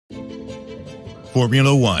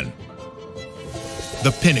Formula One,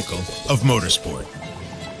 the pinnacle of motorsport.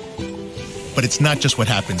 But it's not just what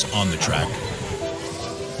happens on the track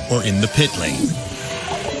or in the pit lane.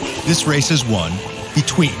 This race is won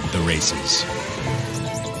between the races.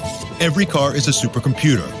 Every car is a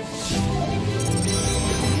supercomputer,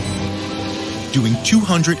 doing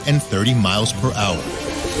 230 miles per hour.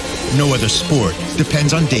 No other sport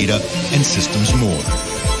depends on data and systems more.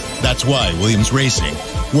 That's why Williams Racing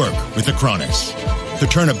work with Acronis to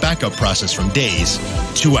turn a backup process from days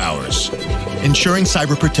to hours, ensuring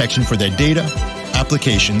cyber protection for their data,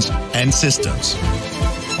 applications, and systems.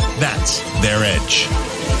 That's their edge.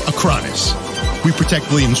 Acronis. We protect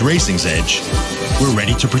Williams Racing's edge. We're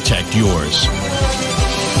ready to protect yours.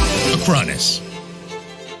 Acronis.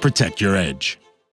 Protect your edge.